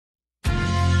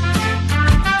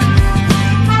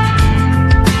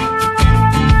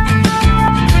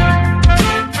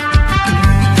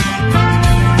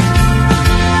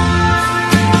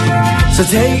So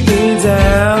take me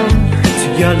down to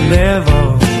your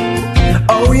level.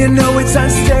 Oh, you know it's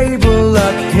unstable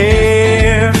up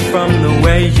here from the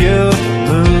way you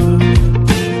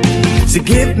move. So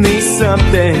give me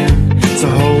something to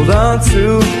hold on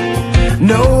to.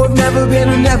 No, I've never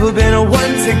been a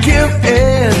one to give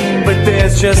in, but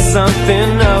there's just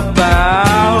something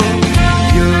about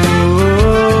you.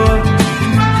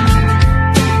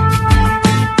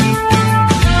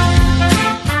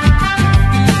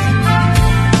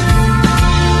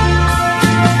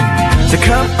 So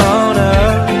come on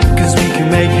up, 'cause we can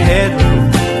make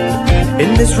headroom.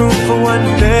 In this room for one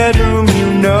bedroom, you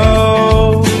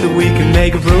know that we can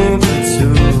make room for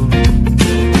two.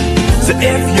 So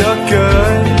if you're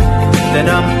good, then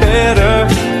I'm better.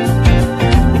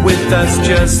 With us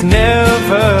just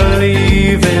never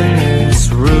leaving this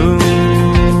room.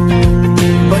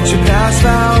 But your past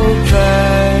foul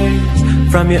plays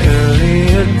from your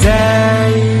earlier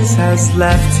days has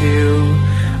left you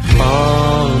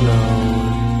all alone.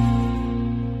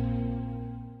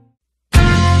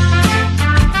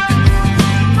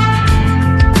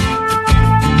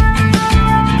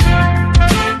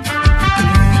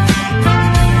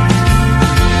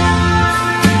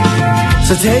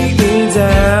 So take me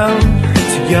down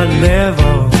to your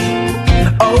level.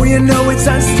 Oh, you know it's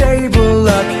unstable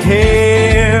up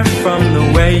here from the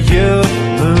way you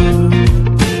move.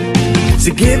 So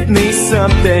give me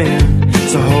something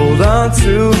to hold on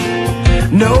to.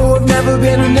 No, I've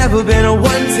never been a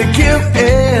one to give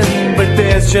in, but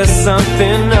there's just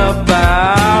something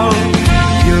about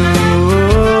you.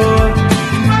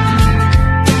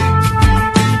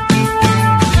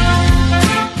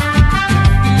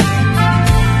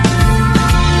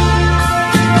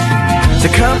 So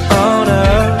come on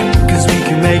up, 'cause we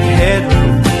can make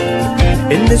headroom.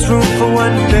 In this room for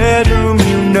one bedroom,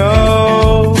 you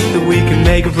know that we can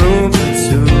make room for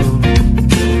two.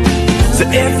 So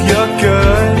if you're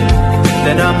good,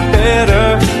 then I'm better.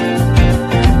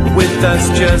 With us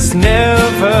just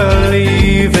never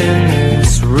leaving